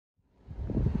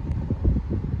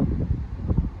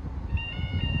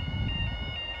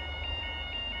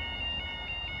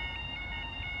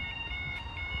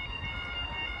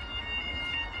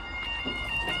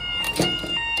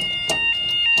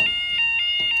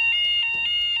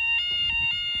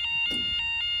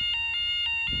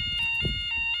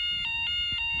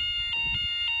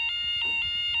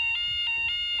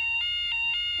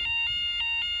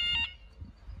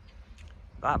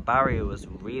That barrier was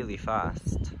really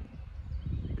fast.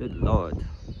 Good lord.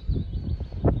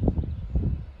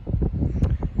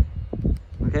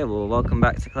 Okay, well, welcome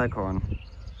back to Cleghorn.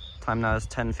 Time now is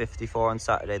 10:54 on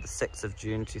Saturday, the 6th of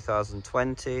June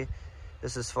 2020.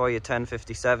 This is for your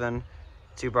 10:57,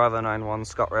 2Bravo91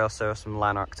 ScotRail service from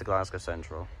Lanark to Glasgow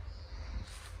Central.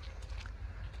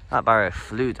 That barrier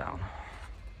flew down.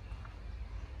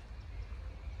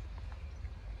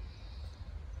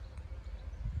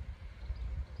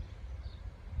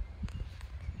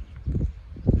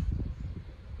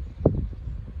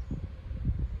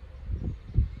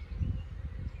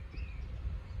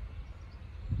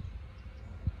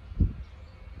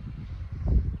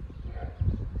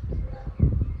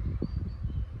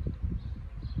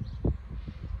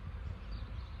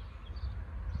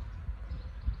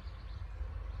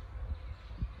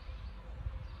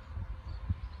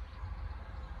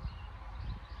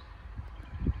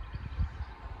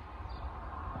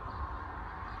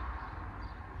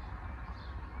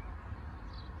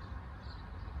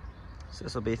 So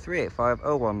this will be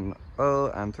 385-010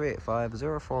 and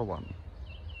 385-041.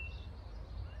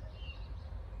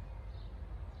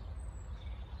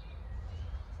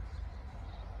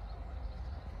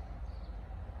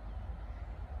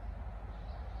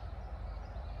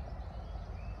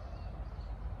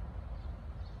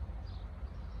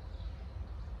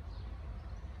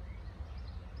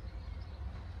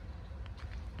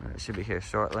 It should be here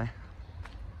shortly.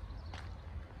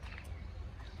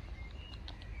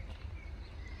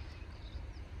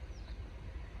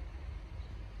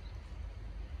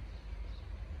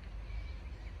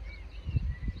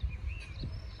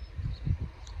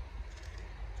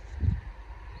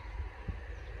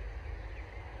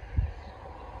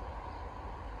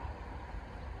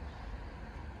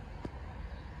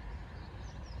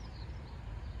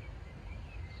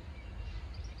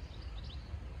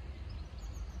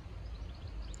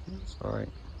 That's all right.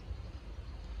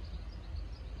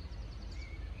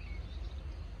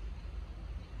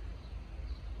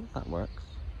 That works.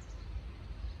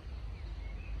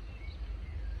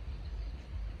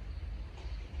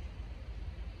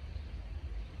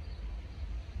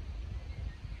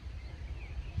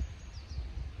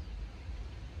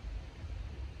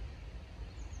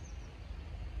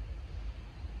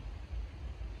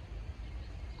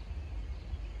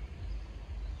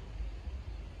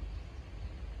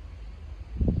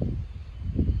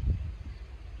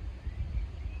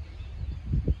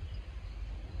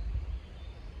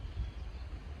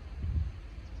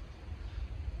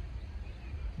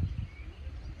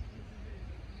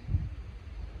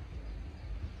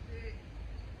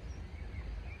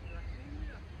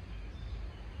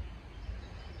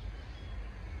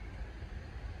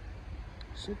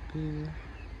 Should be. You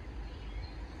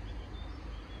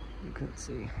can't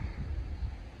see.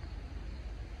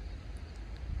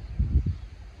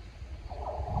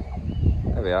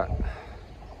 There we are.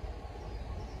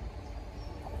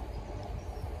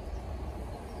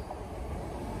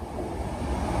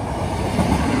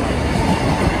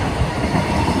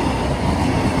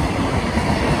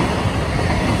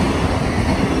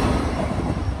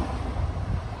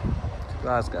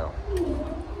 Glasgow.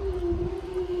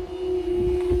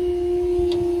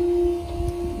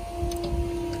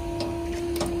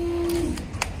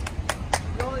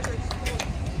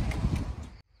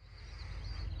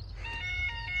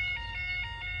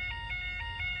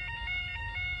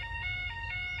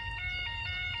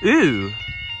 Ooh,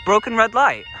 broken red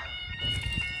light.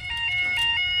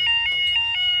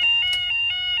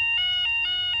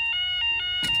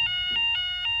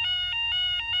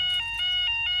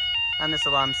 And this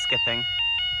alarm's skipping.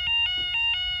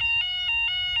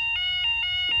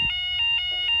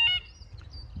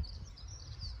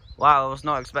 Wow, I was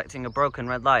not expecting a broken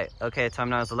red light. Okay, time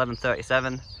now is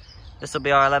 11:37. This will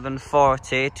be our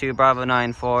 11:40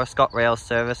 2Bravo94 ScotRail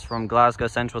service from Glasgow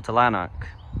Central to Lanark.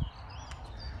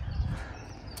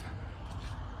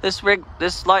 This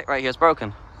light right here is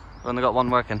broken. We've only got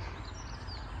one working.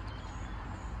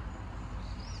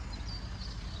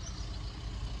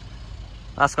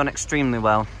 That's gone extremely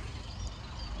well.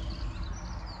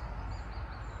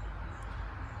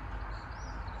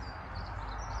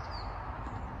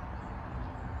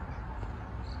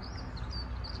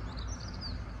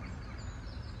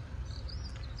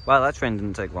 Wow, that train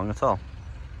didn't take long at all.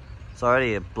 It's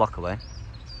already a block away.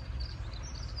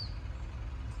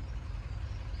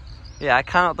 Yeah, I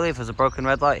cannot believe there's a broken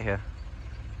red light here.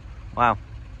 Wow.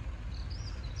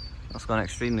 That's gone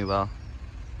extremely well.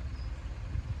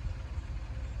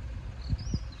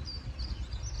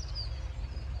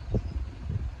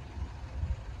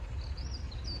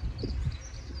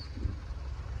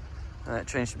 That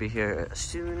train should be here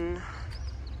soon.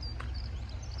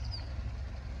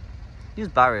 These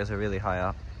barriers are really high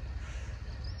up.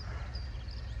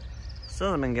 Still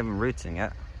haven't been given routing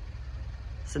yet.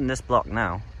 It's in this block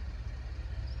now.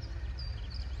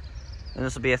 And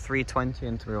this will be a 320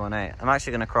 and 318. I'm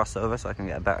actually going to cross over so I can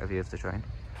get a better view of the train.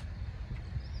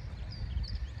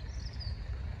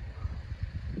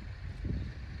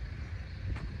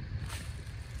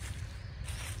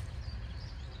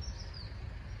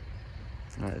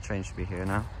 Right, the train should be here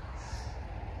now.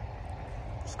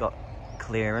 It's got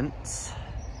clearance.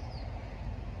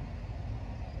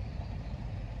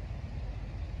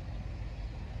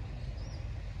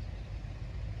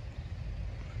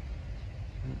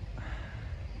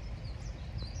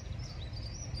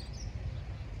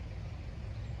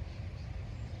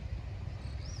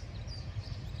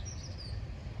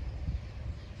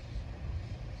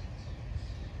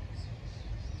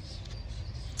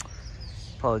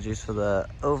 Apologies for the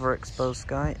overexposed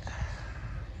sky.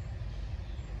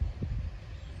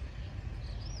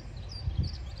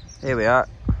 Here we are.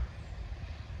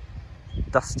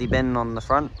 Dusty bin on the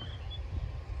front.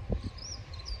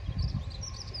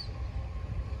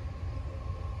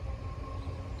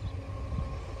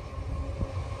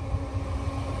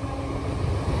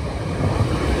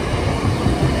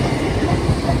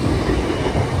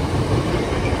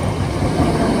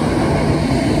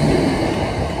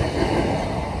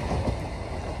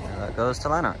 Goes to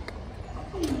Lanark.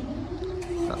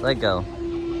 Up they go.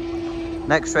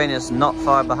 Next train is not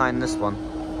far behind this one.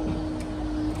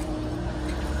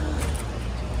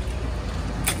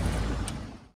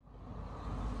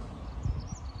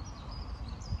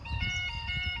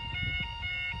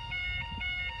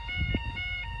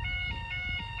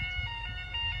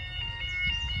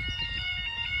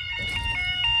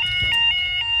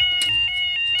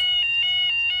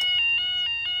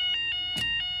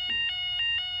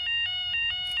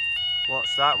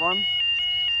 Watch that one.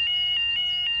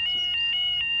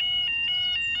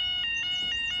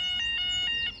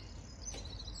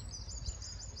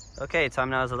 Okay, time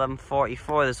now is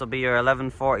 11:44. This will be your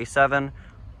 11:47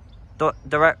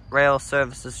 direct rail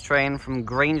services train from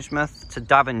Grangemouth to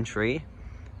Daventry,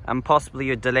 and possibly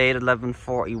your delayed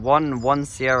 11:41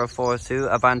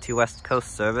 𝗲𝗲𝗴𝗵𝗔 Avanti West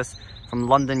Coast service from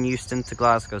London Euston to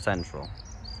Glasgow Central.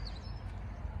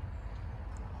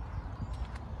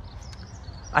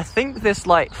 I think this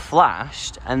light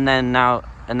flashed and then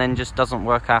just doesn't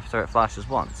work after it flashes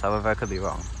once. However, I could be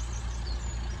wrong.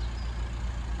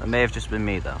 It may have just been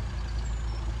me though.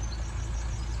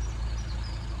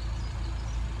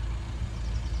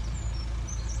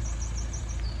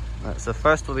 Right, so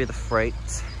first will be the freight.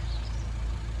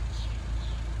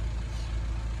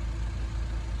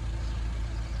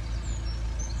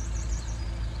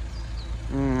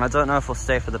 I don't know if we'll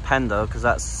stay for the pen though, because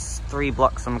that's 3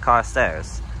 blocks from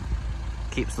Carstairs.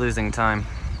 Keeps losing time.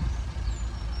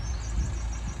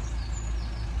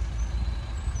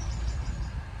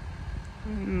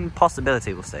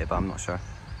 Possibility we'll stay, but I'm not sure.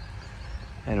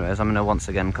 Anyways, I'm gonna once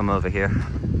again come over here.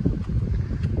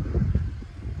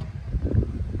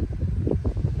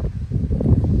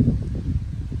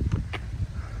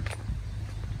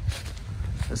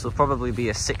 This will probably be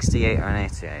a 68 or an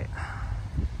 88.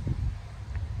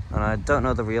 And I don't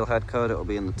know the real head code, it will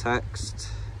be in the text.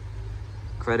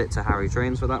 Credit to Harry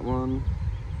Trains for that one.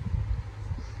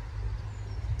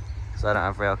 Because I don't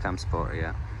have Realtime Supporter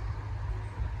yet.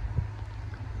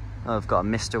 Oh, I've got a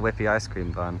𝗕𝗕𝗴𝗵𝗴𝗴 ice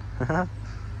cream van.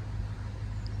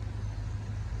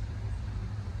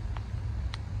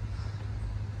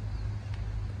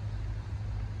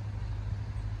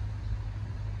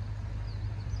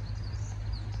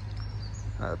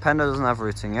 The Pendo doesn't have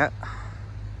routing yet.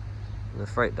 The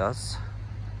freight does.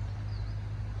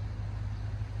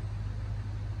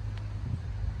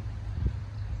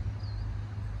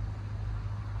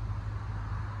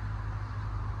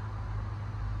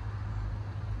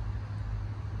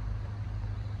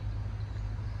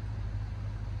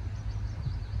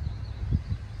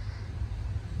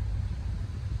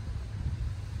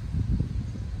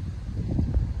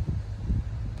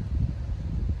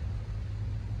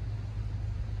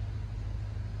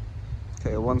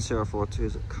 Okay, 1042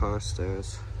 is at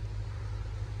Carstairs.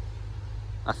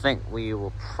 I think we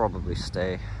will probably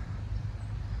stay.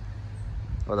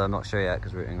 Although I'm not sure yet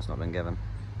because routing's not been given.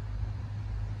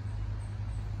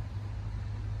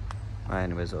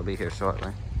 Anyways, it'll be here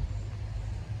shortly.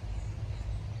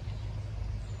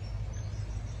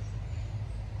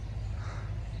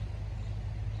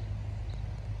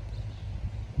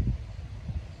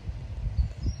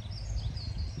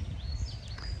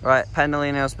 Right,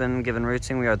 Pendolino's been given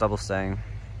routing, we are double staying.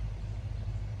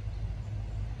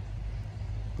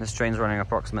 This train's running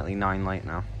approximately 9 late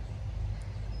now.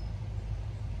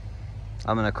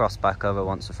 I'm gonna cross back over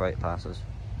once the freight passes.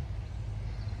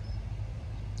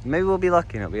 Maybe we'll be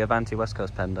lucky and it'll be Avanti West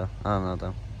Coast Pendo. I don't know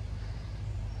though.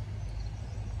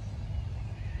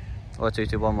 Or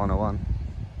 221-101.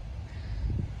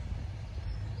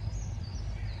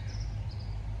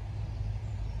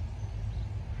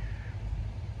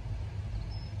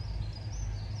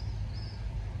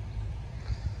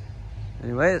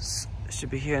 Anyways, it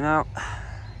should be here now.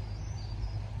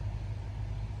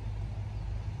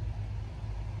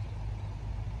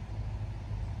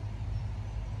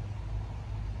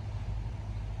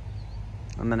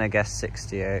 I'm gonna guess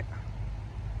 68.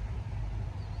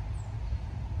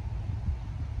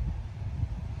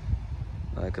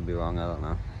 I could be wrong, I don't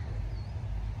know.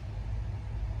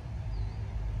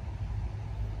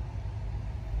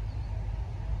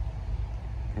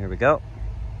 Here we go.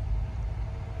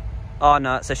 Oh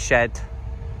no, it's a shed.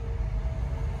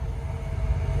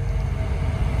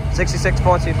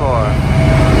 66.44.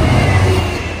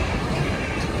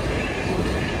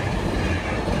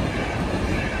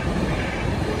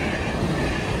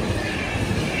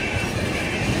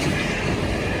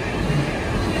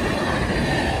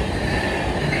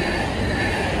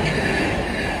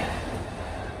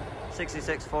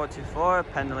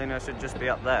 Pendolino should just be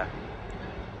up there.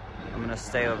 I'm gonna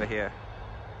stay over here.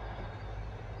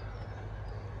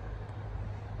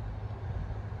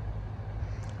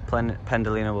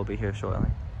 Pendolino will be here shortly.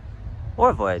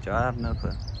 Or Voyager, I have no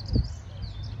clue.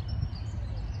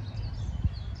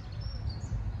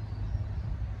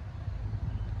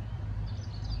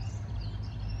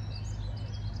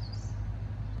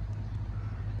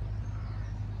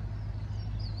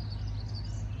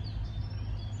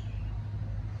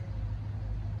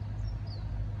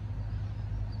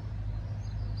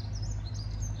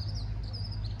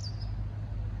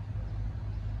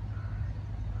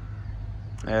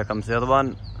 Here comes the other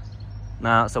one.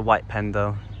 No, it's a white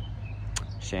Pendo.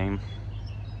 Shame.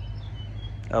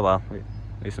 Oh well,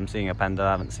 at least I'm seeing a Pendo.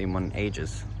 I haven't seen one in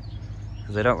ages.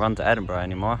 Because they don't run to Edinburgh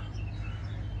anymore.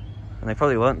 And they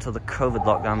probably won't until the COVID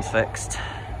lockdown's fixed.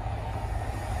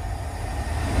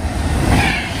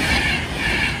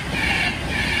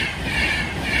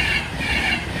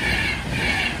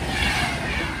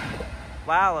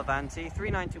 Wow, Avanti,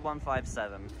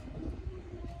 392.157.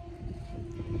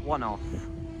 One off.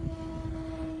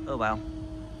 Oh well.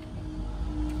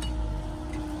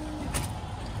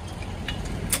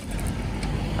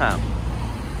 Oh.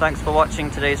 Thanks for watching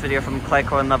today's video from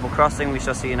Cleghorn Level Crossing. We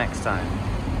shall see you next time.